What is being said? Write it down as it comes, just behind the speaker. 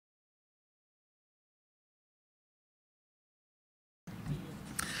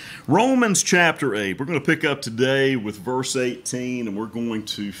Romans chapter 8. We're going to pick up today with verse 18, and we're going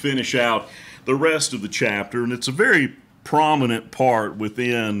to finish out the rest of the chapter. And it's a very prominent part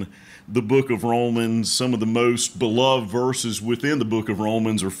within the book of Romans. Some of the most beloved verses within the book of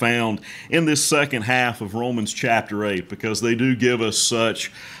Romans are found in this second half of Romans chapter 8 because they do give us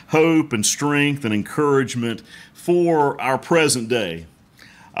such hope and strength and encouragement for our present day.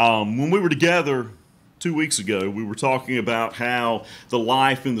 When we were together 2 weeks ago, we were talking about how the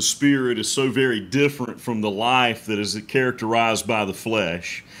life in the Spirit is so very different from the life that is characterized by the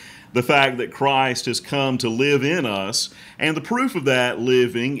flesh. The fact that Christ has come to live in us, and the proof of that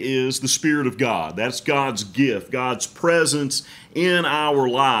living is the Spirit of God. That's God's gift, God's presence in our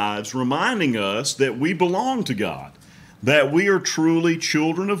lives, reminding us that we belong to God, that we are truly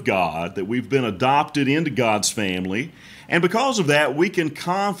children of God, that we've been adopted into God's family, and because of that, we can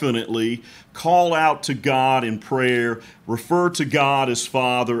confidently call out to God in prayer, refer to God as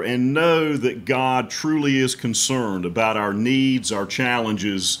Father, and know that God truly is concerned about our needs, our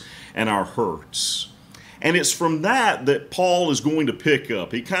challenges, and our hurts. And it's from that Paul is going to pick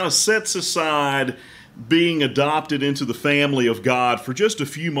up. He kind of sets aside being adopted into the family of God for just a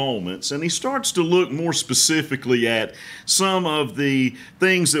few moments, and he starts to look more specifically at some of the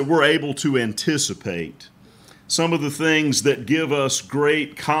things that we're able to anticipate. Some of the things that give us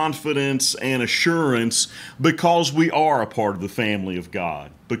great confidence and assurance because we are a part of the family of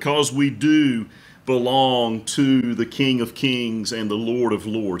God, because we do belong to the King of Kings and the Lord of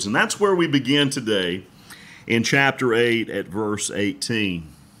Lords. And that's where we begin today in chapter 8 at verse 18.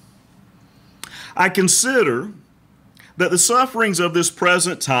 I consider that the sufferings of this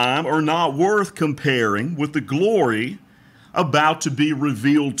present time are not worth comparing with the glory about to be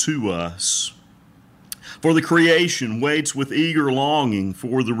revealed to us. For the creation waits with eager longing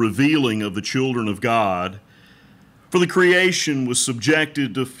for the revealing of the children of God. For the creation was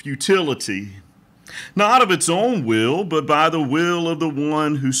subjected to futility, not of its own will, but by the will of the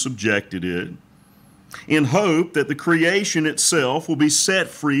one who subjected it, in hope that the creation itself will be set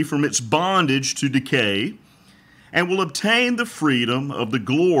free from its bondage to decay and will obtain the freedom of the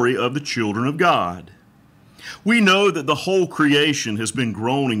glory of the children of God. We know that the whole creation has been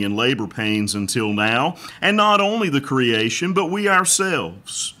groaning in labor pains until now, and not only the creation, but we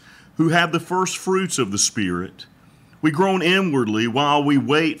ourselves, who have the first fruits of the Spirit. We groan inwardly while we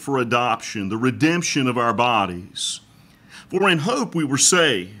wait for adoption, the redemption of our bodies. For in hope we were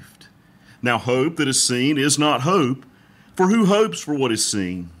saved. Now hope that is seen is not hope, for who hopes for what is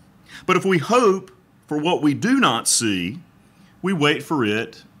seen? But if we hope for what we do not see, we wait for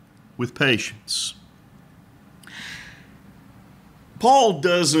it with patience. Paul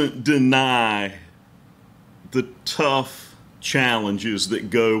doesn't deny the tough challenges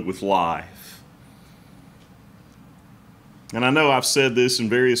that go with life. And I know I've said this in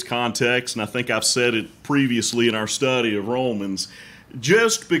various contexts, and I think I've said it previously in our study of Romans.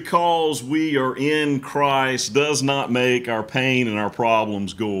 Just because we are in Christ does not make our pain and our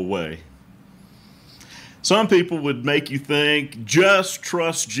problems go away. Some people would make you think, just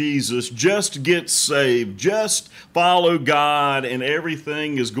trust Jesus, just get saved, just follow God, and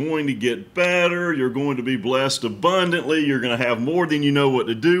everything is going to get better. You're going to be blessed abundantly. You're going to have more than you know what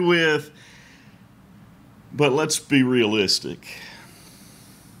to do with. But let's be realistic.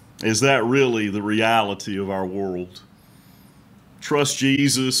 Is that really the reality of our world? Trust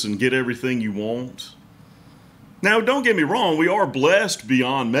Jesus and get everything you want? Now, don't get me wrong, we are blessed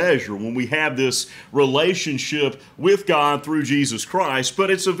beyond measure when we have this relationship with God through Jesus Christ,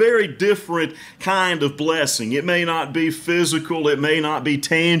 but it's a very different kind of blessing. It may not be physical, it may not be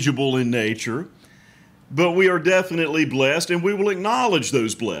tangible in nature, but we are definitely blessed, and we will acknowledge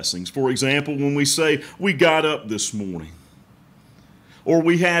those blessings. For example, when we say, we got up this morning, or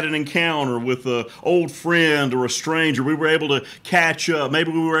we had an encounter with an old friend or a stranger, we were able to catch up,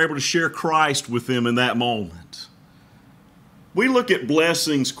 maybe we were able to share Christ with them in that moment. We look at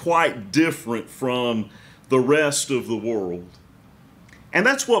blessings quite different from the rest of the world. And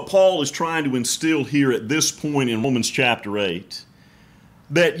that's what Paul is trying to instill here at this point in Romans chapter 8.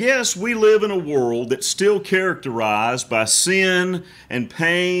 That yes, we live in a world that's still characterized by sin and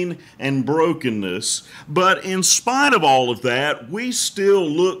pain and brokenness, but in spite of all of that, we still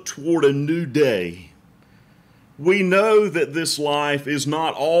look toward a new day. We know that this life is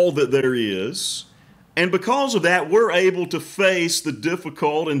not all that there is, and because of that, we're able to face the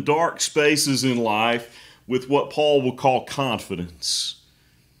difficult and dark spaces in life with what Paul will call confidence.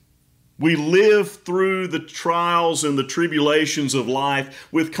 We live through the trials and the tribulations of life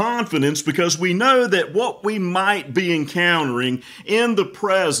with confidence because we know that what we might be encountering in the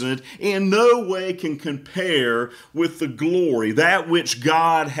present in no way can compare with the glory, that which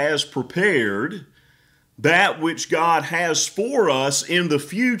God has prepared, that which God has for us in the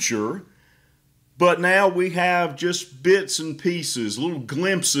future. But now we have just bits and pieces, little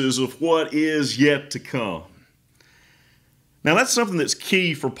glimpses of what is yet to come. Now that's something that's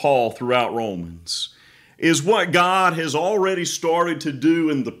key for Paul throughout Romans, is what God has already started to do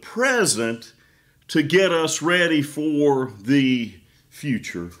in the present to get us ready for the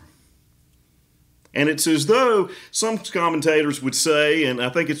future. And it's as though some commentators would say, and I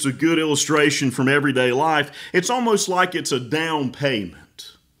think it's a good illustration from everyday life, it's almost like it's a down payment.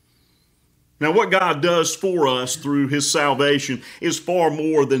 Now, what God does for us through His salvation is far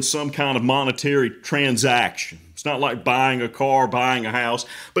more than some kind of monetary transaction. It's not like buying a car, buying a house,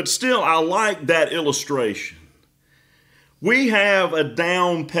 but still, I like that illustration. We have a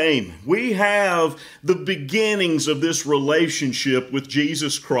down payment. We have the beginnings of this relationship with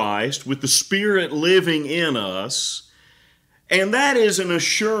Jesus Christ, with the Spirit living in us, and that is an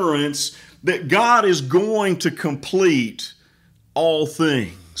assurance that God is going to complete all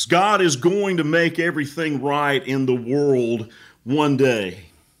things. God is going to make everything right in the world one day.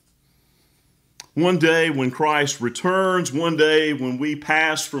 One day when Christ returns, one day when we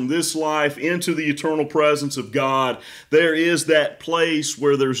pass from this life into the eternal presence of God, there is that place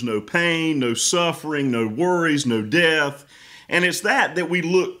where there's no pain, no suffering, no worries, no death, and it's that we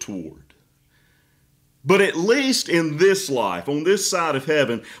look toward. But at least in this life, on this side of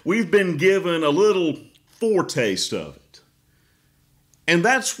heaven, we've been given a little foretaste of it. And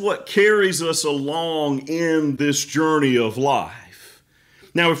that's what carries us along in this journey of life.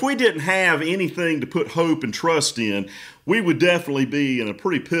 Now, if we didn't have anything to put hope and trust in, we would definitely be in a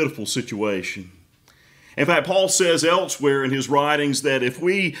pretty pitiful situation. In fact, Paul says elsewhere in his writings that if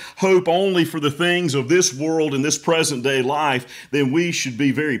we hope only for the things of this world and this present day life, then we should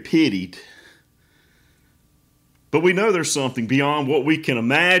be very pitied. But we know there's something beyond what we can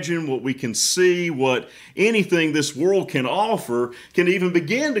imagine, what we can see, what anything this world can offer can even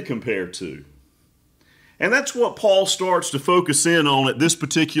begin to compare to. And that's what Paul starts to focus in on at this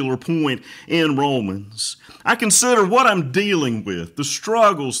particular point in Romans. I consider what I'm dealing with, the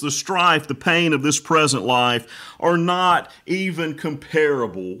struggles, the strife, the pain of this present life are not even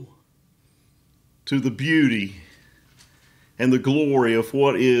comparable to the beauty and the glory of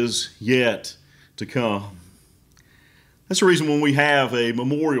what is yet to come. That's the reason when we have a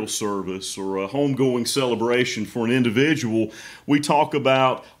memorial service or a homegoing celebration for an individual, we talk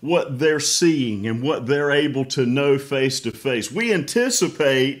about what they're seeing and what they're able to know face to face. We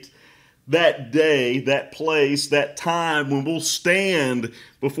anticipate that day, that place, that time when we'll stand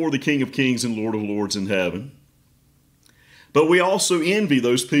before the King of Kings and Lord of Lords in heaven. But we also envy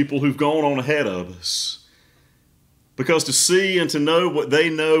those people who've gone on ahead of us. Because to see and to know what they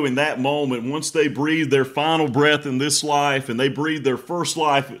know in that moment, once they breathe their final breath in this life and they breathe their first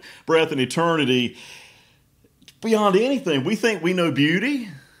life breath in eternity, beyond anything, we think we know beauty.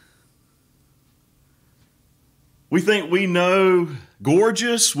 We think we know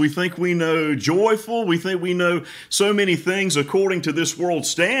gorgeous. We think we know joyful. We think we know so many things according to this world's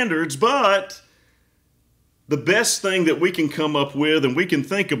standards, but the best thing that we can come up with and we can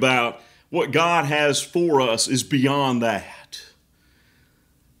think about what God has for us is beyond that.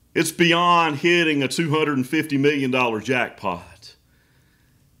 It's beyond hitting a $250 million jackpot.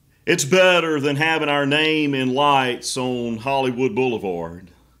 It's better than having our name in lights on Hollywood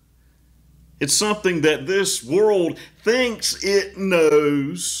Boulevard. It's something that this world thinks it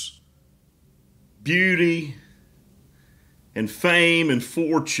knows. Beauty and fame and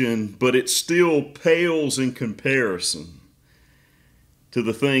fortune, but it still pales in comparison to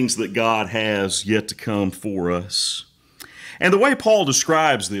the things that God has yet to come for us. And the way Paul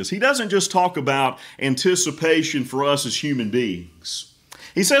describes this, he doesn't just talk about anticipation for us as human beings.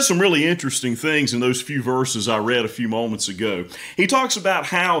 He says some really interesting things in those few verses I read a few moments ago. He talks about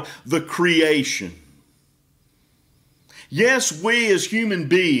how the creation. Yes, we as human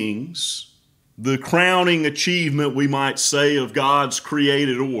beings, the crowning achievement, we might say, of God's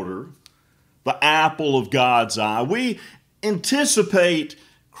created order, the apple of God's eye, we anticipate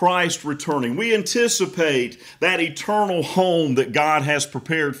Christ returning. We anticipate that eternal home that God has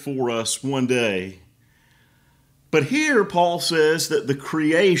prepared for us one day. But here Paul says that the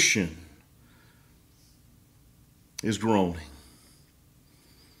creation is groaning.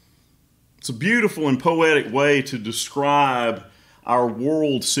 It's a beautiful and poetic way to describe our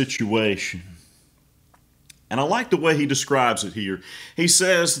world situation. And I like the way he describes it here. He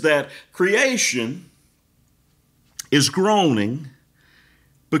says that creation is groaning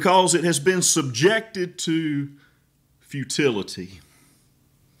because it has been subjected to futility.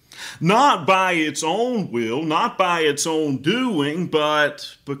 Not by its own will, not by its own doing,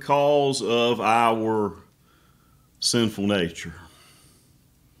 but because of our sinful nature.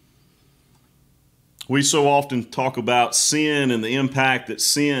 We so often talk about sin and the impact that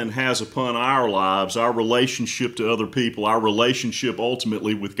sin has upon our lives, our relationship to other people, our relationship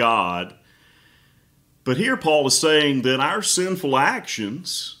ultimately with God. But here Paul is saying that our sinful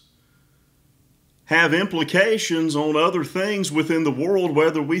actions have implications on other things within the world,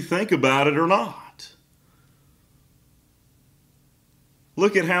 whether we think about it or not.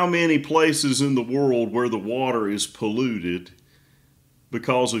 Look at how many places in the world where the water is polluted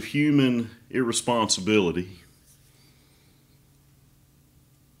because of human irresponsibility.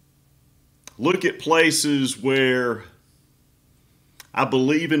 Look at places where I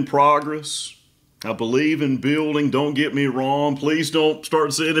believe in progress. I believe in building. Don't get me wrong. Please don't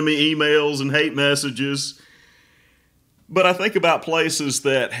start sending me emails and hate messages. But I think about places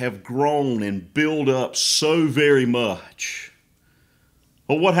that have grown and built up so very much.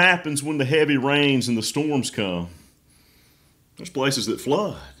 Well, what happens when the heavy rains and the storms come? There's places that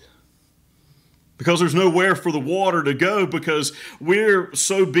flood because there's nowhere for the water to go, because we're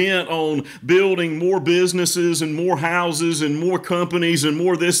so bent on building more businesses and more houses and more companies and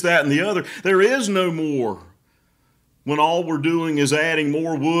more this, that, and the other. There is no more when all we're doing is adding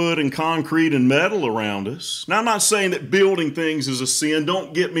more wood and concrete and metal around us. Now, I'm not saying that building things is a sin.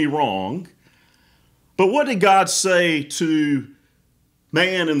 Don't get me wrong. But what did God say to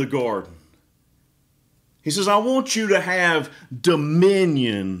man in the garden? He says, I want you to have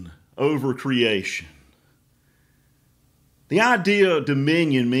dominion over creation. The idea of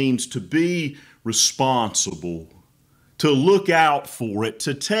dominion means to be responsible, to look out for it,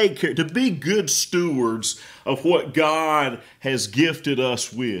 to take care, to be good stewards of what God has gifted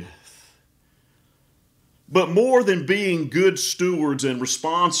us with. But more than being good stewards and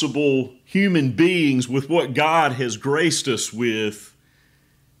responsible human beings with what God has graced us with,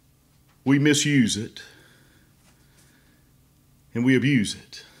 we misuse it and we abuse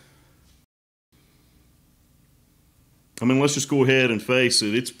it. I mean, let's just go ahead and face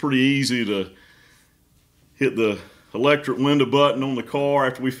it. It's pretty easy to hit the electric window button on the car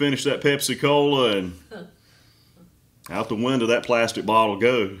after we finish that Pepsi Cola, and out the window that plastic bottle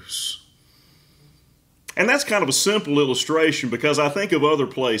goes. And that's kind of a simple illustration, because I think of other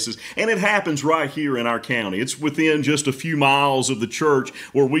places, and it happens right here in our county. It's within just a few miles of the church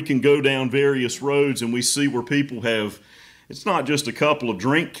where we can go down various roads and we see where people have, it's not just a couple of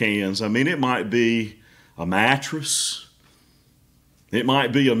drink cans. I mean, it might be a mattress. It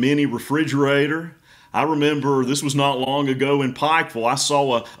might be a mini refrigerator. I remember this was not long ago in Pikeville. I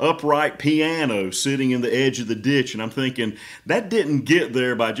saw an upright piano sitting in the edge of the ditch, and I'm thinking, that didn't get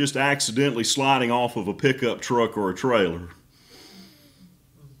there by just accidentally sliding off of a pickup truck or a trailer.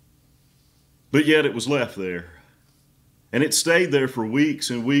 But yet it was left there. And it stayed there for weeks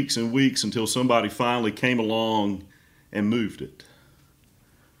and weeks and weeks until somebody finally came along and moved it.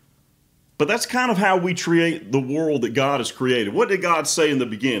 But that's kind of how we create the world that God has created. What did God say in the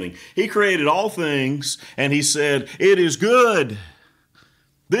beginning? He created all things, and He said, it is good.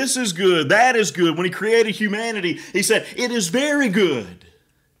 This is good. That is good. When He created humanity, He said, it is very good.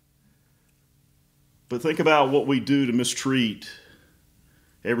 But think about what we do to mistreat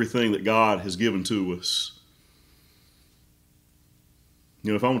everything that God has given to us.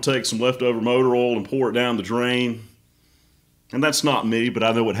 You know, if I'm going to take some leftover motor oil and pour it down the drain, and that's not me, but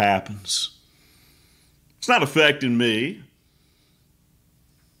I know what happens. It's not affecting me.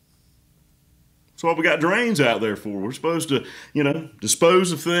 That's what we got drains out there for. We're supposed to,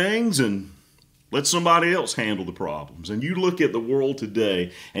 dispose of things and let somebody else handle the problems. And you look at the world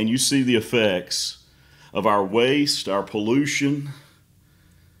today and you see the effects of our waste, our pollution,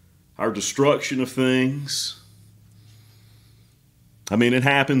 our destruction of things. I mean, it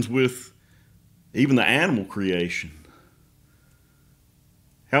happens with even the animal creation.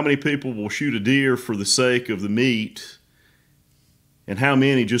 How many people will shoot a deer for the sake of the meat, and how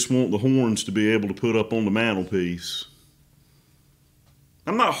many just want the horns to be able to put up on the mantelpiece?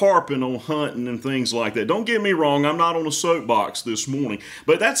 I'm not harping on hunting and things like that. Don't get me wrong, I'm not on a soapbox this morning.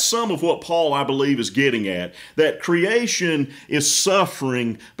 But that's some of what Paul, I believe, is getting at. That creation is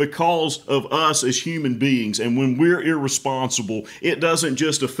suffering because of us as human beings. And when we're irresponsible, it doesn't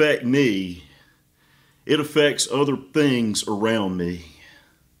just affect me. It affects other things around me.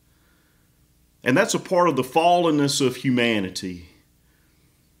 And that's a part of the fallenness of humanity.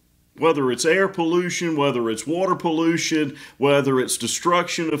 Whether it's air pollution, whether it's water pollution, whether it's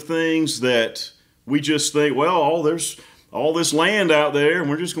destruction of things that we just think, well, there's all this land out there and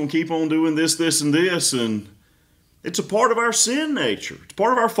we're just going to keep on doing this, this, and this. And it's a part of our sin nature. It's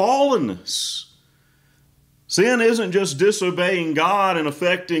part of our fallenness. Sin isn't just disobeying God and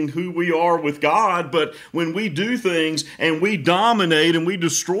affecting who we are with God, but when we do things and we dominate and we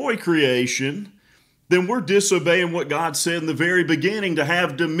destroy creation, then we're disobeying what God said in the very beginning, to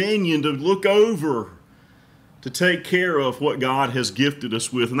have dominion, to look over, to take care of what God has gifted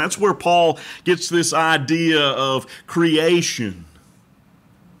us with. And that's where Paul gets this idea of creation.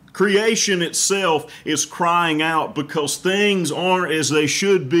 Creation itself is crying out because things aren't as they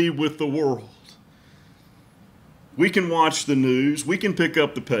should be with the world. We can watch the news, we can pick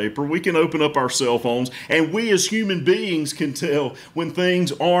up the paper, we can open up our cell phones, and we as human beings can tell when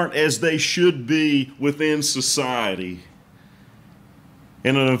things aren't as they should be within society.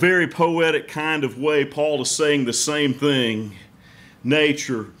 And in a very poetic kind of way, Paul is saying the same thing.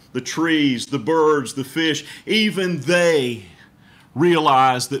 Nature, the trees, the birds, the fish, even they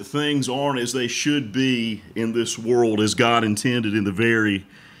realize that things aren't as they should be in this world as God intended in the very,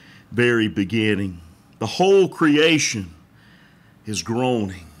 very beginning. The whole creation is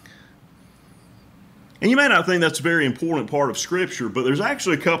groaning. And you may not think that's a very important part of Scripture, but there's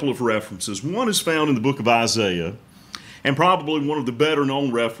actually a couple of references. One is found in the book of Isaiah, and probably one of the better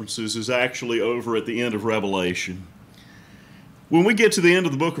known references is actually over at the end of Revelation. When we get to the end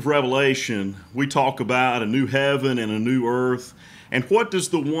of the book of Revelation, we talk about a new heaven and a new earth. And what does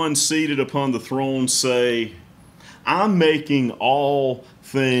the one seated upon the throne say? I'm making all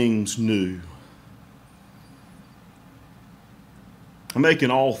things new. I'm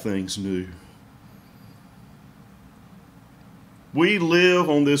making all things new. We live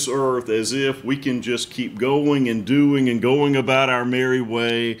on this earth as if we can just keep going and doing and going about our merry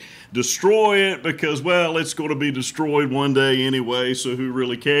way, destroy it because, well, it's going to be destroyed one day anyway, so who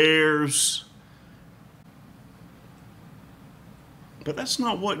really cares? But that's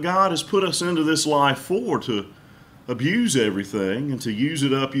not what God has put us into this life for, to abuse everything and to use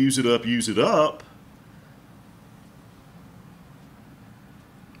it up, use it up, use it up.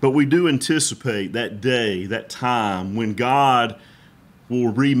 But we do anticipate that day, that time, when God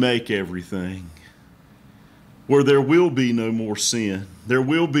will remake everything, where there will be no more sin, there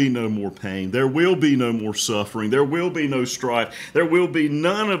will be no more pain, there will be no more suffering, there will be no strife, there will be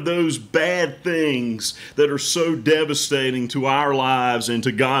none of those bad things that are so devastating to our lives and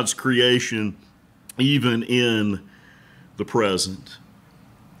to God's creation, even in the present.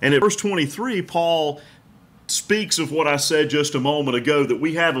 And at verse 23, Paul speaks of what I said just a moment ago, that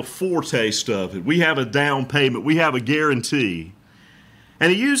we have a foretaste of it. We have a down payment. We have a guarantee.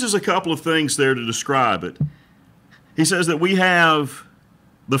 And he uses a couple of things there to describe it. He says that we have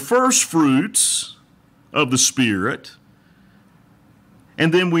the first fruits of the Spirit,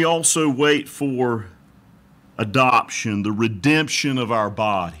 and then we also wait for adoption, the redemption of our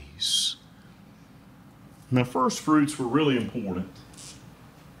bodies. Now, first fruits were really important.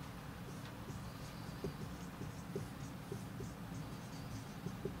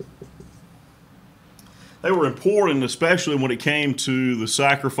 They were important, especially when it came to the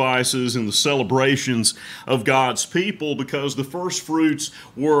sacrifices and the celebrations of God's people, because the first fruits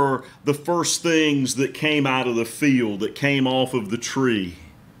were the first things that came out of the field, that came off of the tree,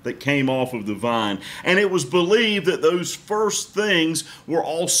 that came off of the vine. And it was believed that those first things were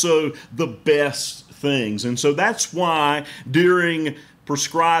also the best things. And so that's why during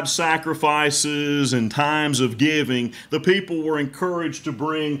prescribed sacrifices and times of giving, the people were encouraged to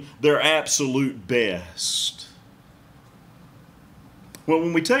bring their absolute best. Well,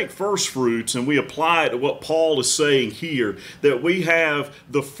 when we take first fruits and we apply it to what Paul is saying here, that we have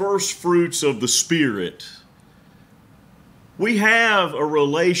the first fruits of the Spirit, we have a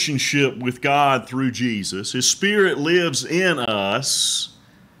relationship with God through Jesus. His Spirit lives in us.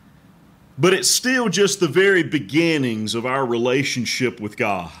 But it's still just the very beginnings of our relationship with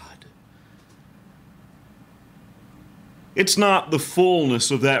God. It's not the fullness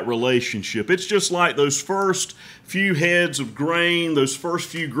of that relationship. It's just like those first few heads of grain, those first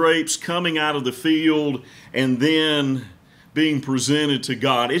few grapes coming out of the field and then being presented to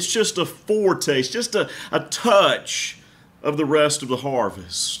God. It's just a foretaste, just a touch of the rest of the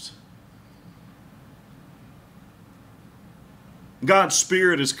harvest. God's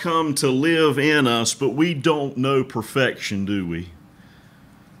Spirit has come to live in us, but we don't know perfection, do we?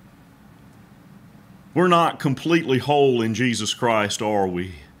 We're not completely whole in Jesus Christ, are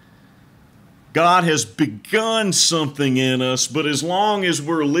we? God has begun something in us, but as long as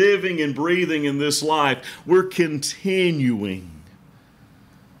we're living and breathing in this life, we're continuing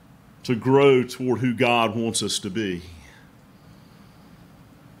to grow toward who God wants us to be.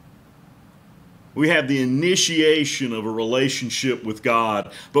 We have the initiation of a relationship with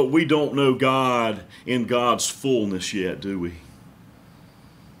God, but we don't know God in God's fullness yet, do we?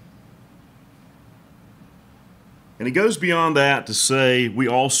 And he goes beyond that to say we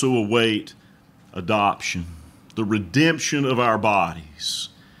also await adoption, the redemption of our bodies.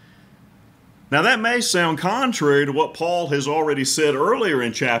 Now that may sound contrary to what Paul has already said earlier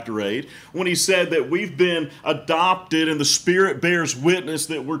in chapter 8 when he said that we've been adopted and the Spirit bears witness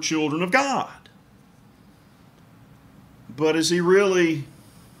that we're children of God. But is he really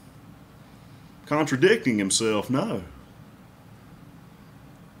contradicting himself? No.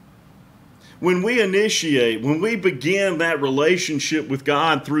 When we initiate, when we begin that relationship with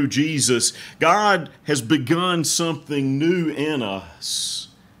God through Jesus, God has begun something new in us.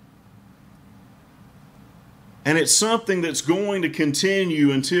 And it's something that's going to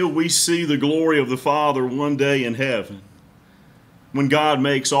continue until we see the glory of the Father one day in heaven, when God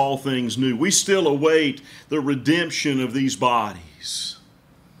makes all things new. We still await the redemption of these bodies.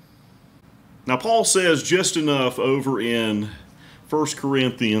 Now, Paul says just enough over in 1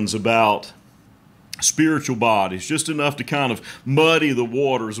 Corinthians about spiritual bodies, just enough to kind of muddy the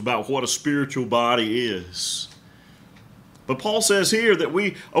waters about what a spiritual body is. But Paul says here that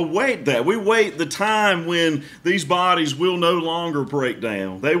we await that. We wait the time when these bodies will no longer break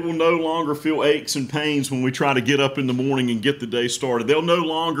down. They will no longer feel aches and pains when we try to get up in the morning and get the day started. They'll no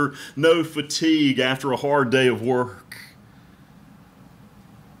longer know fatigue after a hard day of work.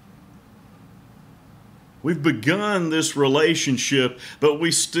 We've begun this relationship, but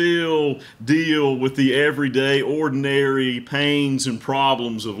we still deal with the everyday, ordinary pains and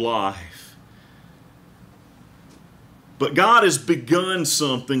problems of life. But God has begun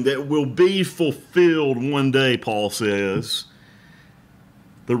something that will be fulfilled one day, Paul says.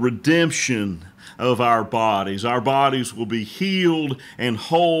 The redemption of our bodies. Our bodies will be healed and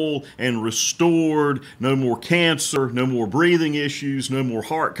whole and restored. No more cancer, no more breathing issues, no more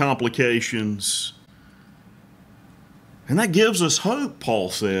heart complications. And that gives us hope,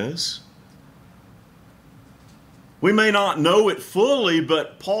 Paul says. We may not know it fully,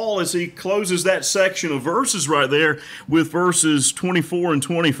 but Paul, as he closes that section of verses right there with verses 24 and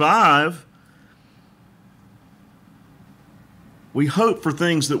 25, we hope for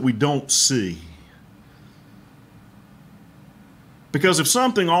things that we don't see. Because if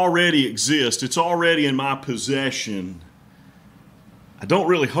something already exists, it's already in my possession, I don't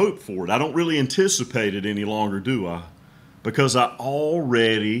really hope for it. I don't really anticipate it any longer, do I? Because I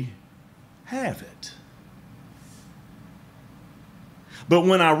already have it. But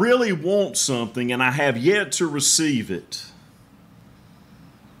when I really want something and I have yet to receive it,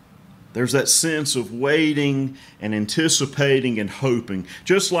 there's that sense of waiting and anticipating and hoping,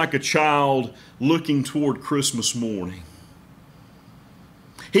 just like a child looking toward Christmas morning.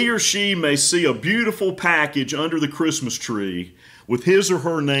 He or she may see a beautiful package under the Christmas tree with his or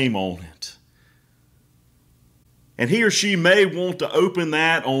her name on it. And he or she may want to open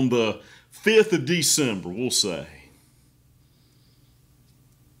that on the 5th of December, we'll say.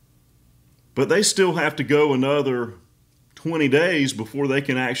 But they still have to go another 20 days before they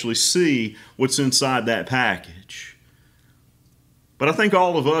can actually see what's inside that package. But I think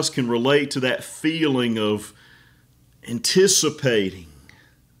all of us can relate to that feeling of anticipating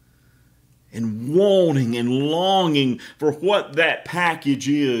and wanting and longing for what that package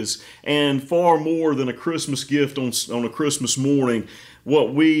is. And far more than a Christmas gift on a Christmas morning,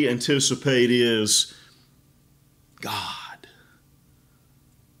 what we anticipate is God.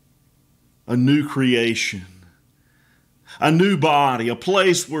 A new creation, a new body, a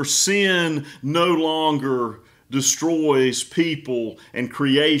place where sin no longer destroys people and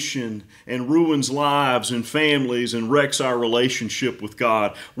creation and ruins lives and families and wrecks our relationship with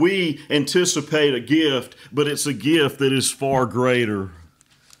God. We anticipate a gift, but it's a gift that is far greater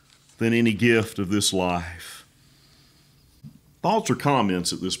than any gift of this life. Thoughts or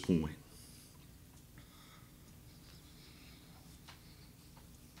comments at this point?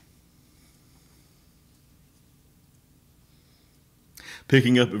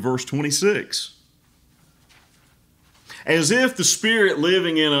 Picking up at verse 26. As if the Spirit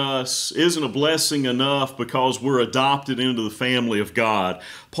living in us isn't a blessing enough because we're adopted into the family of God,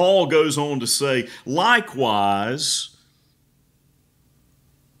 Paul goes on to say, likewise,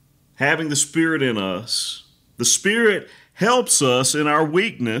 having the Spirit in us, the Spirit helps us in our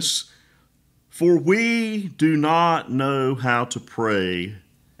weakness, for we do not know how to pray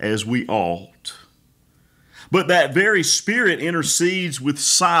as we ought. But that very Spirit intercedes with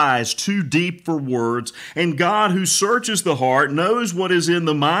sighs too deep for words, and God, who searches the heart, knows what is in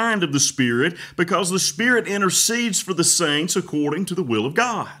the mind of the Spirit, because the Spirit intercedes for the saints according to the will of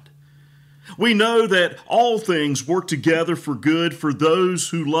God. We know that all things work together for good for those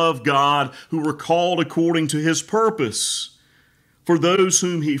who love God, who are called according to His purpose. For those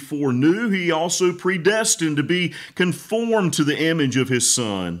whom He foreknew, He also predestined to be conformed to the image of His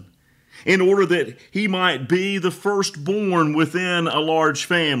Son, in order that He might be the firstborn within a large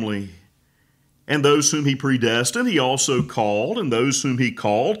family. And those whom He predestined, He also called, and those whom He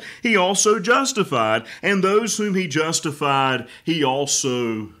called, He also justified, and those whom He justified, He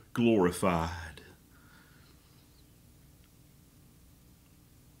also glorified.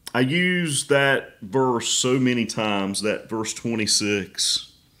 I use that verse so many times, that verse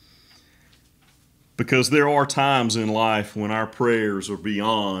 26, because there are times in life when our prayers are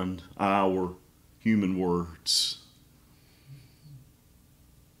beyond our human words.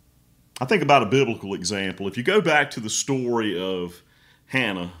 I think about a biblical example. If you go back to the story of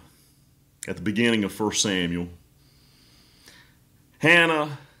Hannah at the beginning of 1 Samuel,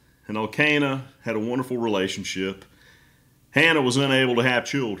 Hannah and Elkanah had a wonderful relationship. Hannah was unable to have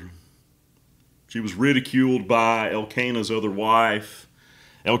children. She was ridiculed by Elkanah's other wife.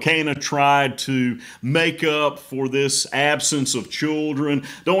 Elkanah tried to make up for this absence of children.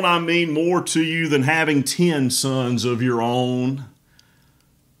 Don't I mean more to you than having 10 sons of your own?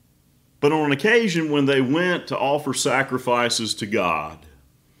 But on an occasion when they went to offer sacrifices to God,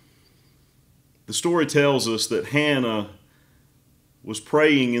 the story tells us that Hannah was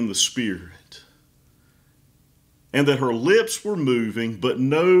praying in the Spirit, and that her lips were moving, but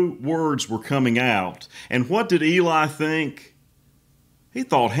no words were coming out. And what did Eli think? He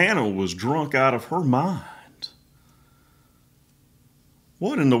thought Hannah was drunk out of her mind.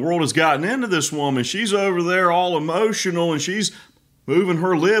 What in the world has gotten into this woman? She's over there all emotional and she's moving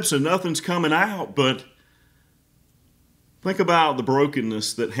her lips and nothing's coming out. But think about the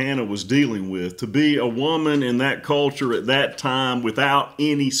brokenness that Hannah was dealing with. To be a woman in that culture at that time without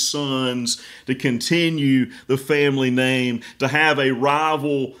any sons, to continue the family name, to have a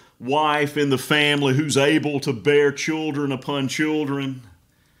rival wife in the family who's able to bear children upon children.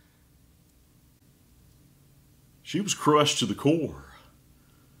 She was crushed to the core.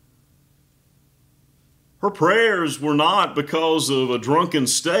 Her prayers were not because of a drunken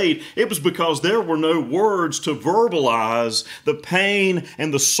state. It was because there were no words to verbalize the pain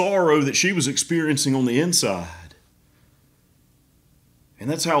and the sorrow that she was experiencing on the inside. And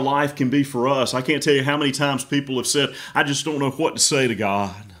that's how life can be for us. I can't tell you how many times people have said, I just don't know what to say to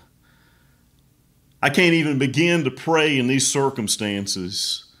God. I can't even begin to pray in these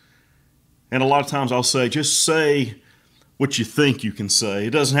circumstances. And a lot of times I'll say, just say what you think you can say. It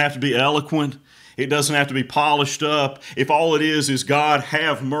doesn't have to be eloquent. It doesn't have to be polished up. If all it is God,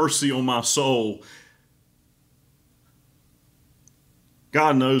 have mercy on my soul.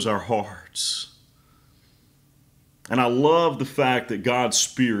 God knows our hearts. And I love the fact that God's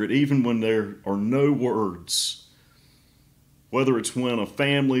Spirit, even when there are no words, whether it's when a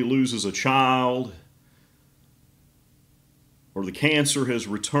family loses a child, or the cancer has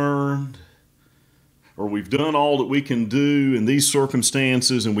returned, or we've done all that we can do in these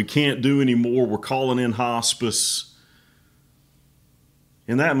circumstances and we can't do anymore, we're calling in hospice.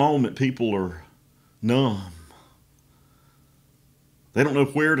 In that moment, people are numb. They don't know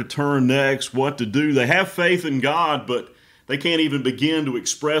where to turn next, what to do. They have faith in God, but they can't even begin to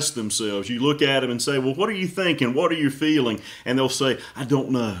express themselves. You look at them and say, well, what are you thinking? What are you feeling? And they'll say, I don't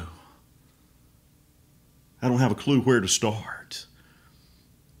know. I don't have a clue where to start.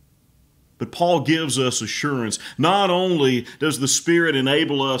 But Paul gives us assurance. Not only does the Spirit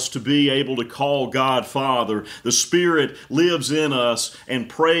enable us to be able to call God Father, the Spirit lives in us and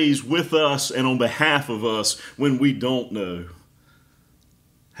prays with us and on behalf of us when we don't know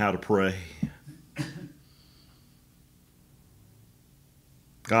how to pray.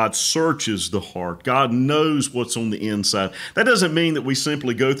 God searches the heart. God knows what's on the inside. That doesn't mean that we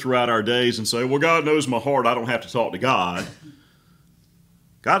simply go throughout our days and say, well, God knows my heart. I don't have to talk to God.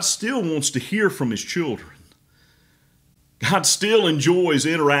 God still wants to hear from His children. God still enjoys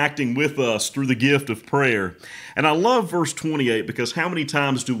interacting with us through the gift of prayer. And I love verse 28 because how many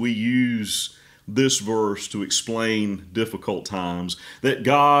times do we use this verse to explain difficult times? That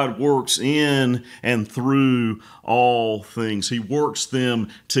God works in and through all things. He works them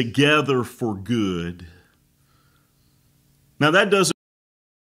together for good. Now that doesn't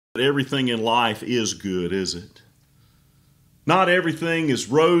mean that everything in life is good, is it? Not everything is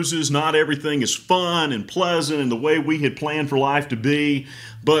roses, not everything is fun and pleasant and the way we had planned for life to be,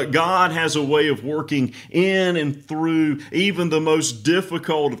 but God has a way of working in and through even the most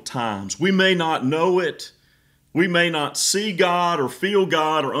difficult of times. We may not know it, we may not see God or feel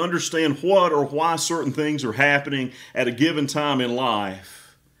God or understand what or why certain things are happening at a given time in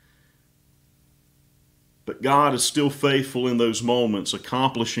life, but God is still faithful in those moments,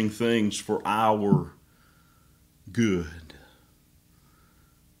 accomplishing things for our good.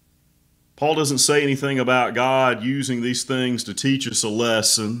 Paul doesn't say anything about God using these things to teach us a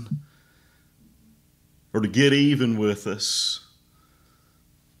lesson or to get even with us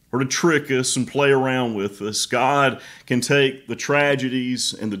or to trick us and play around with us. God can take the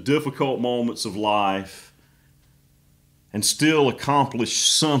tragedies and the difficult moments of life and still accomplish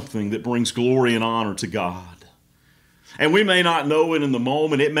something that brings glory and honor to God. And we may not know it in the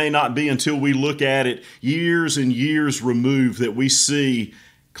moment. It may not be until we look at it years and years removed that we see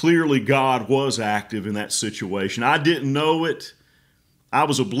clearly God was active in that situation. I didn't know it. I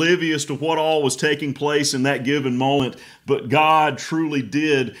was oblivious to what all was taking place in that given moment, but God truly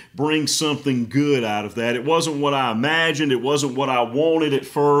did bring something good out of that. It wasn't what I imagined. It wasn't what I wanted at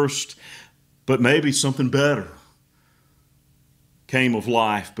first, but maybe something better came of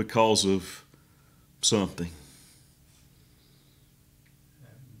life because of something.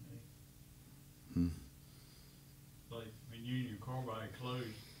 Union Carbide closed.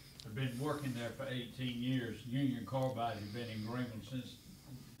 I've been working there for 18 years. Union Carbide has been in Greenville since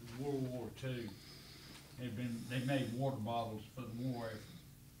World War II. They made water bottles for the war effort,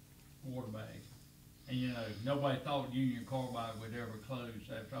 water bags. And you know, nobody thought Union Carbide would ever close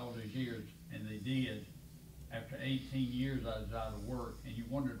after all those years, and they did. After 18 years I was out of work, and you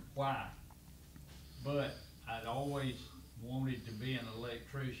wondered why. But I'd always wanted to be an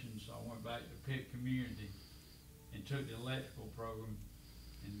electrician, so I went back to Pitt Community and took the electrical program,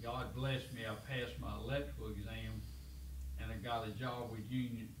 and God blessed me. I passed my electrical exam, and I got a job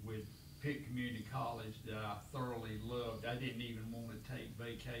with Pitt Community College that I thoroughly loved. I didn't even want to take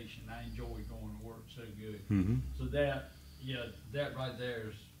vacation. I enjoyed going to work so good. Mm-hmm. So that right there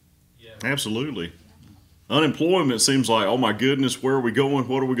is, yeah. Absolutely. Unemployment seems like, oh my goodness, where are we going?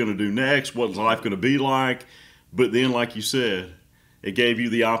 What are we going to do next? What's life going to be like? But then, like you said, it gave you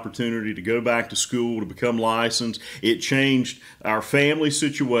the opportunity to go back to school, to become licensed. It changed our family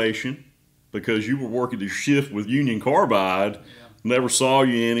situation because you were working the shift with Union Carbide. Yeah. Never saw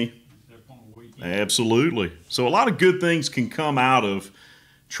you any. On the weekend. Absolutely. So a lot of good things can come out of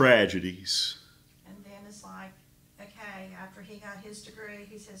tragedies. And then it's like, okay, after he got his degree,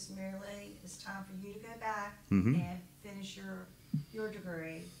 he says, Mary Lee, it's time for you to go back Mm-hmm. and finish your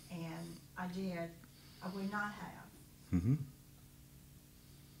degree. And I did. I would not have. Mm-hmm.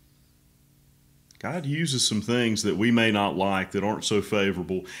 God uses some things that we may not like, that aren't so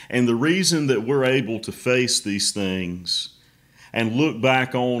favorable. And the reason that we're able to face these things and look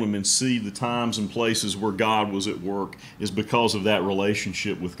back on them and see the times and places where God was at work is because of that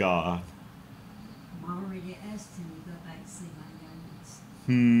relationship with God. I already asked him to go back and see my young ones.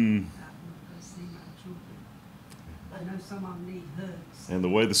 I want to go see my children. I know some of them need hugs. And the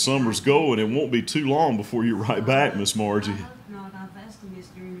way the summer's going, it won't be too long before you're right back, Miss Margie. I hope not. I've asked him, is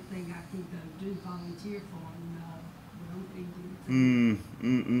there anything I can go do, volunteer for him? No, we don't need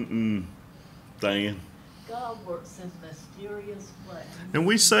anything. Dan. God works in mysterious ways. And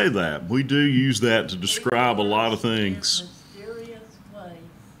we say that. We do use that to describe a lot of things. In mysterious ways.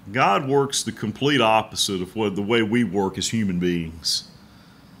 God works the complete opposite of the way we work as human beings.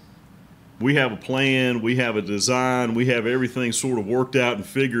 We have a plan, we have a design, we have everything sort of worked out and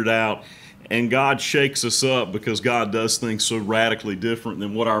figured out, and God shakes us up because God does things so radically different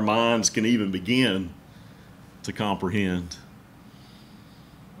than what our minds can even begin to comprehend.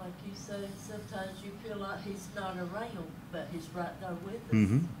 Like you said, sometimes you feel like he's not around, but he's right there with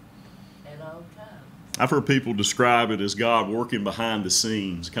us at all times. I've heard people describe it as God working behind the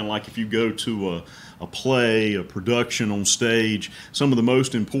scenes, kind of like if you go to a play, a production on stage, some of the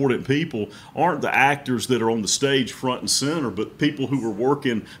most important people aren't the actors that are on the stage front and center, but people who are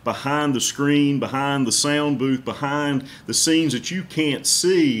working behind the screen, behind the sound booth, behind the scenes that you can't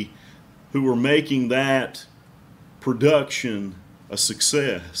see, who are making that production a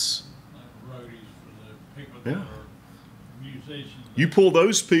success. Like roadies for the people Yeah. that are musicians. You pull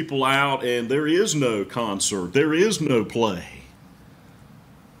those people out and there is no concert, there is no play.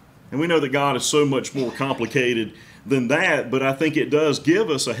 And we know that God is so much more complicated than that, but I think it does give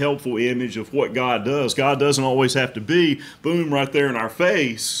us a helpful image of what God does. God doesn't always have to be, boom, right there in our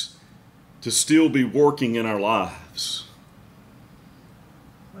face to still be working in our lives.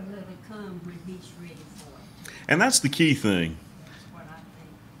 Well, let it come when he's ready for it. And that's the key thing. That's what I think.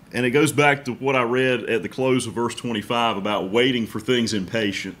 And it goes back to what I read at the close of verse 25 about waiting for things in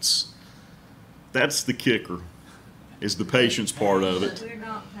patience. That's the kicker, is the patience part of it. We're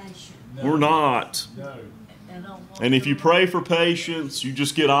not patient. We're not. No. And if you pray for patience, you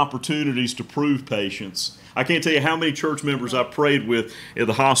just get opportunities to prove patience. I can't tell you how many church members I prayed with at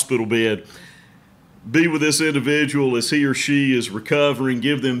the hospital bed. Be with this individual as he or she is recovering.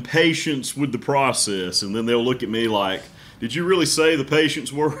 Give them patience with the process. And then they'll look at me like, did you really say the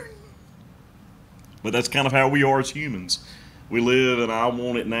patience word? But that's kind of how we are as humans. We live and I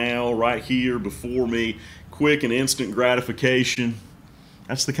want it now, right here, before me. Quick and instant gratification.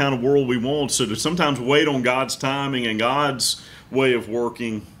 That's the kind of world we want. So to sometimes wait on God's timing and God's way of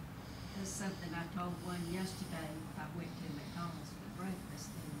working. That's something I told one yesterday. I went to McDonald's for breakfast,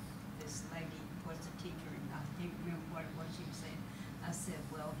 and this lady was a teacher, and I can't remember what it was she was saying. I said,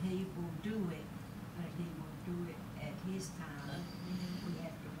 well, he will do it, but he will do it at his time. We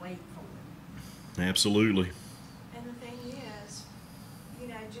have to wait for him. Absolutely. And the thing is, you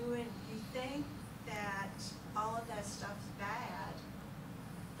know, you think that all of that stuff's bad,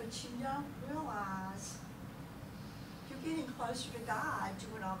 but you don't realize you're getting closer to God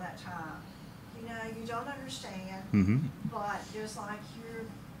doing all that time. You know, you don't understand, Mm-hmm. but there's like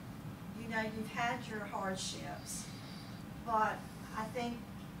you know, you've had your hardships, but I think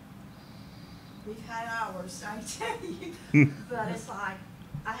we've had ours, I tell you. But it's like,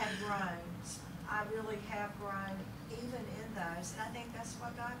 I have grown. I really have grown even in those. And I think that's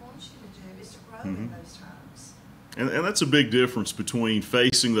what God wants you to do, is to grow in those times. And that's a big difference between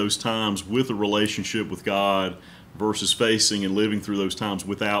facing those times with a relationship with God versus facing and living through those times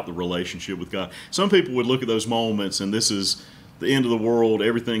without the relationship with God. Some people would look at those moments and this is the end of the world,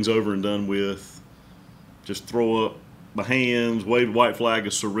 everything's over and done with. Just throw up my hands, wave the white flag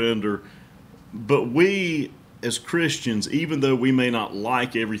of surrender. But we, as Christians, even though we may not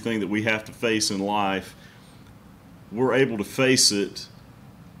like everything that we have to face in life, we're able to face it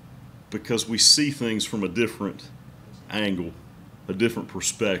because we see things from a different angle, a different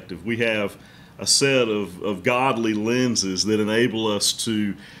perspective. We have a set of godly lenses that enable us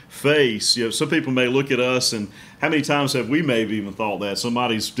to face. You know, some people may look at us, and how many times have we maybe even thought that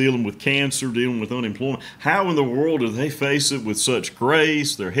somebody's dealing with cancer, dealing with unemployment? How in the world do they face it with such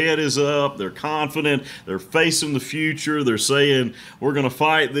grace? Their head is up, they're confident, they're facing the future, they're saying, we're going to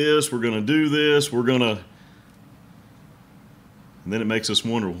fight this, we're going to do this, we're going to... And then it makes us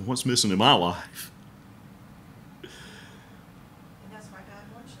wonder, well, what's missing in my life? And that's what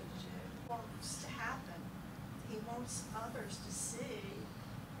God wants you to do. He wants to happen. He wants others to see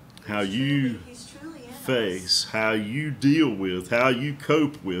How you He's truly in us. face, how you deal with, how you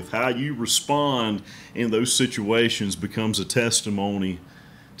cope with, how you respond in those situations becomes a testimony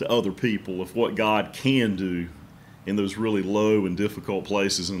to other people of what God can do in those really low and difficult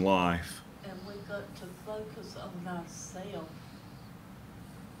places in life. And we got to focus on ourselves.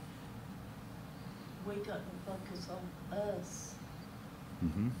 We got to focus on us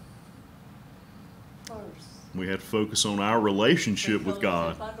Mm-hmm. first. We have to focus on our relationship with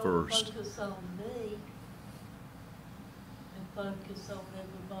God Because if I don't first. focus on me and focus on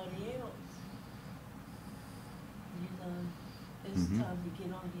everybody else, you know, it's Mhm. time to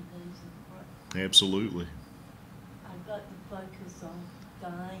get on your knees and pray. Absolutely. I got to focus on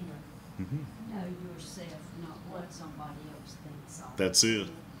Diana. Mm-hmm. Know yourself, not what somebody else thinks of. That's it.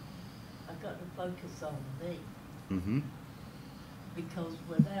 I got to focus on me, Mm-hmm. because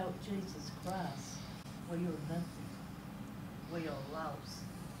without Jesus Christ, we are nothing. We are lost.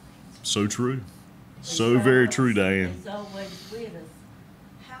 So true. He's So very always- true, Diane. He's always with us.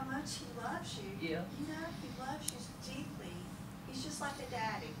 How much He loves you. Yeah. You know, He loves you deeply. He's just like a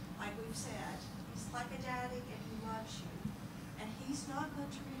daddy, like we've said. He's like a daddy and He loves you. And He's not going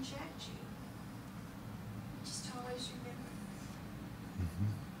to reject you. Just always remember.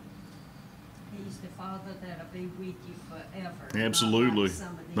 He's the Father that'll be with you forever. Absolutely.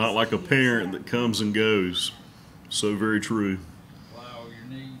 Not like a parent that comes and goes. So very true. Supply all your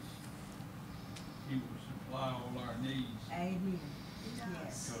needs. He will supply all our needs. Amen. He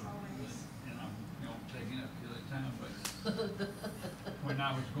does, So, always. and I'm, taking up the other time, but when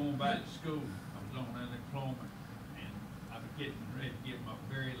I was going back to school, I was on unemployment, and I was getting ready to get my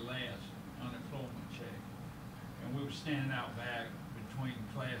very last unemployment check. And we were standing out back between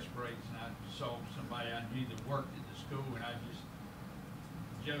class breaks, and I saw somebody I knew that worked at the school, and I just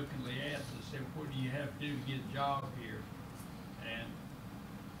jokingly asked, I said, what do you have to do to get a job here? And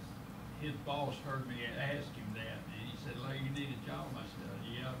his boss heard me ask him that, and he said, Larry, you need a job? I said,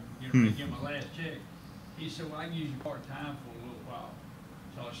 yeah, I'm getting ready to get my last check. He said, well, I can use you part-time for a little while.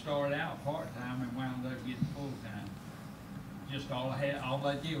 So I started out part-time and wound up getting full-time. Just all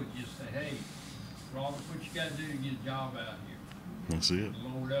I did was just say, hey, Robert, what you gotta do to get a job out here? That's it. The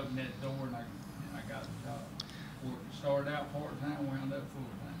Lord opened that door and I got the job. Started out part-time, wound up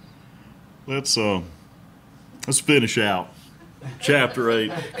full-time. Let's finish out chapter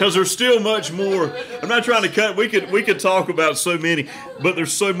 8, because there's still much more. I'm not trying to cut. We could talk about so many, but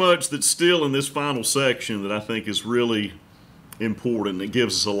there's so much that's still in this final section that I think is really important. It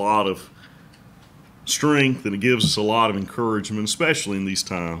gives us a lot of strength and it gives us a lot of encouragement, especially in these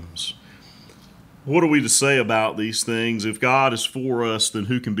times. What are we to say about these things? If God is for us, then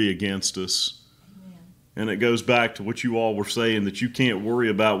who can be against us? And it goes back to what you all were saying, that you can't worry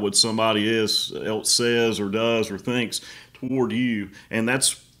about what somebody else says or does or thinks toward you. And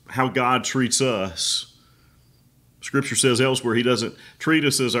that's how God treats us. Scripture says elsewhere, He doesn't treat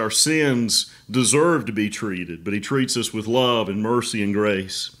us as our sins deserve to be treated, but He treats us with love and mercy and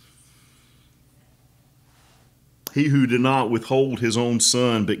grace. He who did not withhold His own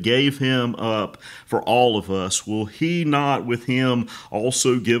Son, but gave Him up for all of us, will He not with Him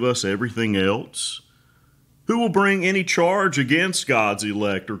also give us everything else? Who will bring any charge against God's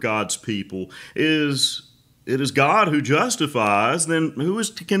elect or God's people? It is God who justifies, then who is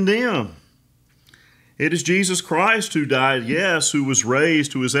to condemn? It is Jesus Christ who died, yes, who was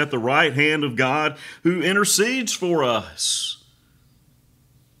raised, who is at the right hand of God, who intercedes for us.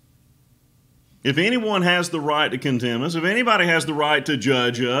 If anyone has the right to condemn us, if anybody has the right to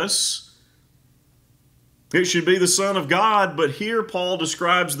judge us, it should be the Son of God. But here Paul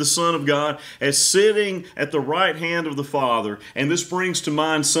describes the Son of God as sitting at the right hand of the Father. And this brings to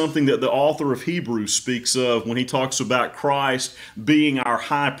mind something that the author of Hebrews speaks of when he talks about Christ being our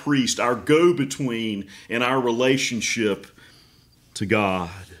high priest, our go-between in our relationship to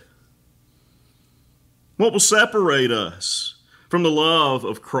God. What will separate us from the love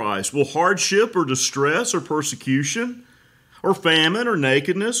of Christ? Will hardship or distress or persecution or famine or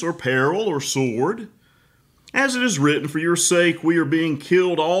nakedness or peril or sword? As it is written, for your sake we are being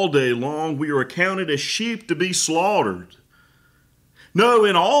killed all day long. We are accounted as sheep to be slaughtered. No,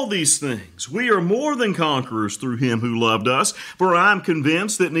 in all these things we are more than conquerors through Him who loved us. For I am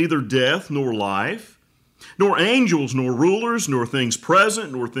convinced that neither death nor life, nor angels, nor rulers, nor things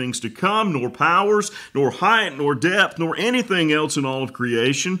present, nor things to come, nor powers, nor height, nor depth, nor anything else in all of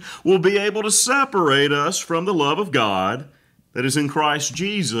creation will be able to separate us from the love of God that is in Christ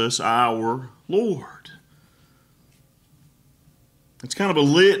Jesus our Lord. It's kind of a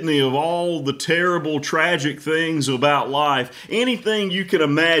litany of all the terrible, tragic things about life. Anything you can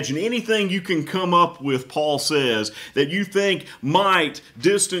imagine, anything you can come up with, Paul says, that you think might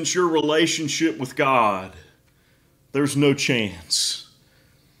distance your relationship with God. There's no chance.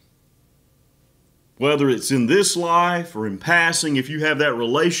 Whether it's in this life or in passing, if you have that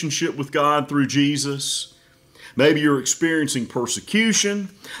relationship with God through Jesus, maybe you're experiencing persecution.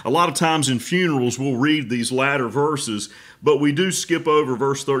 A lot of times in funerals we'll read these latter verses, but we do skip over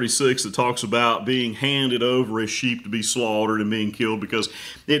verse 36 that talks about being handed over as sheep to be slaughtered and being killed, because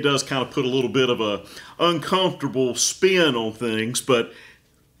it does kind of put a little bit of a uncomfortable spin on things. But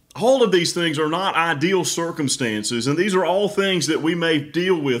all of these things are not ideal circumstances, and these are all things that we may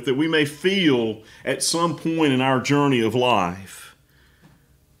deal with, that we may feel at some point in our journey of life.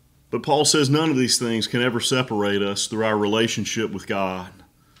 But Paul says none of these things can ever separate us through our relationship with God.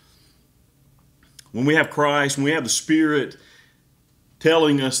 When we have Christ, when we have the Spirit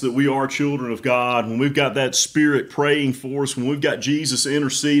telling us that we are children of God, when we've got that Spirit praying for us, when we've got Jesus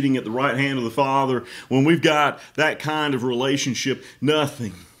interceding at the right hand of the Father, when we've got that kind of relationship,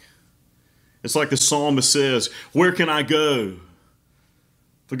 nothing. It's like the psalmist says, where can I go?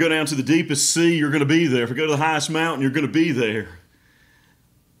 If I go down to the deepest sea, you're going to be there. If I go to the highest mountain, you're going to be there.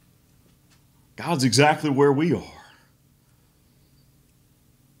 God's exactly where we are.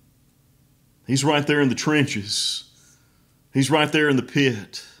 He's right there in the trenches. He's right there in the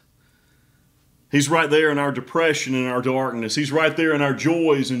pit. He's right there in our depression and our darkness. He's right there in our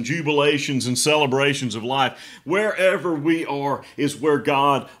joys and jubilations and celebrations of life. Wherever we are is where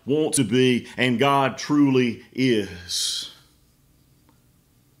God wants to be, and God truly is.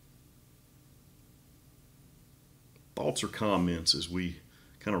 Thoughts or comments as we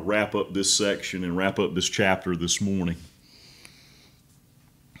kind of wrap up this section and wrap up this chapter this morning?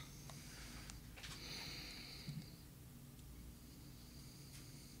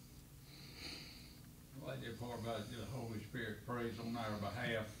 Praise on our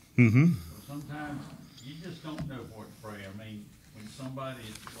behalf. Mm-hmm. So sometimes you just don't know what to pray. I mean, when somebody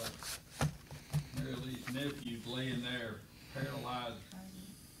is like Mary's nephew's laying there paralyzed,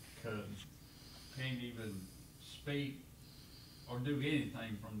 can't even speak or do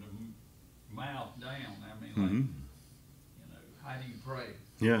anything from the mouth down. I mean, like, Mm-hmm. you know, how do you pray?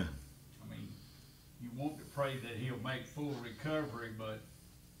 Yeah. I mean, you want to pray that he'll make full recovery, but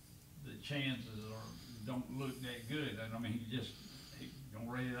the chances don't look that good. And I mean, he's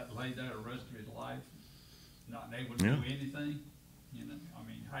gonna lay there the rest of his life, not able to do anything. You know, I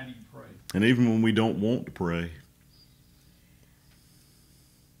mean, how do you pray? And even when we don't want to pray.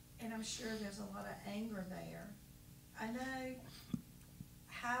 And I'm sure there's a lot of anger there. I know,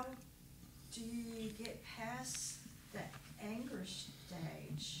 how do you get past the anger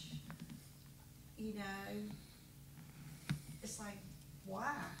stage? You know, it's like,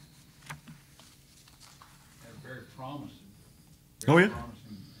 why? They're very promising. Oh, yeah.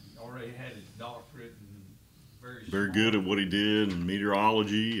 Promising. Already had his doctorate and Very good at what he did, and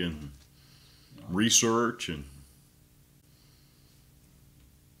meteorology and research. And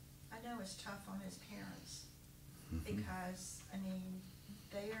I know it's tough on his parents because, I mean,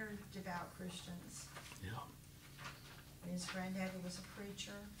 they are devout Christians. yeah. His granddaddy was a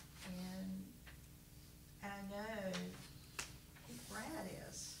preacher, and I know Brad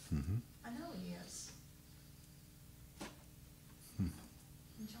is. Mm-hmm. I know he is. And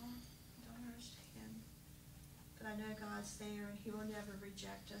don't understand. But I know God's there, and he will never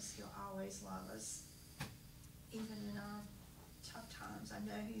reject us. He'll always love us. Even in our tough times, I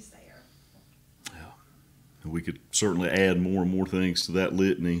know he's there. Yeah. And we could certainly add more and more things to that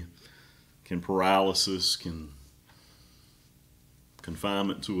litany. Can paralysis, can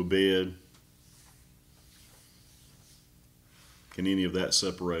confinement to a bed, can any of that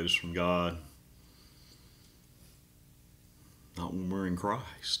separate us from God? Not when we're in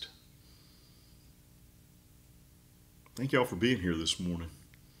Christ. Thank y'all for being here this morning.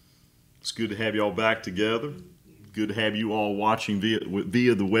 It's good to have y'all back together. Good to have you all watching via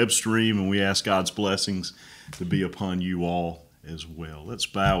the web stream, and we ask God's blessings to be upon you all as well. Let's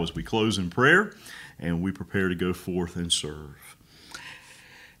bow as we close in prayer, and we prepare to go forth and serve.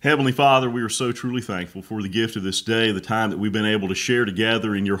 Heavenly Father, we are so truly thankful for the gift of this day, the time that we've been able to share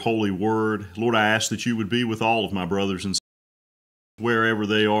together in your holy word. Lord, I ask that you would be with all of my brothers and sisters, wherever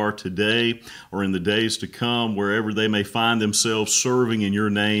they are today or in the days to come, wherever they may find themselves serving in your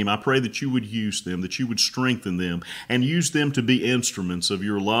name. I pray that you would use them, that you would strengthen them, and use them to be instruments of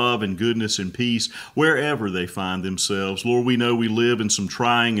your love and goodness and peace wherever they find themselves. Lord, we know we live in some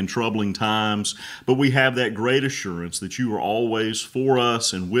trying and troubling times, but we have that great assurance that you are always for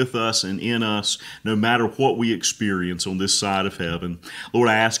us and with us and in us, no matter what we experience on this side of heaven. Lord,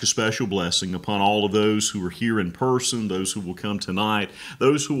 I ask a special blessing upon all of those who are here in person, those who will come tonight,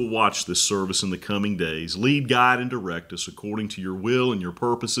 those who will watch this service in the coming days. Lead, guide, and direct us according to your will and your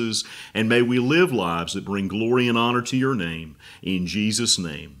purposes, and may we live lives that bring glory and honor to your name. In Jesus'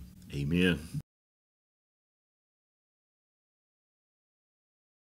 name, amen.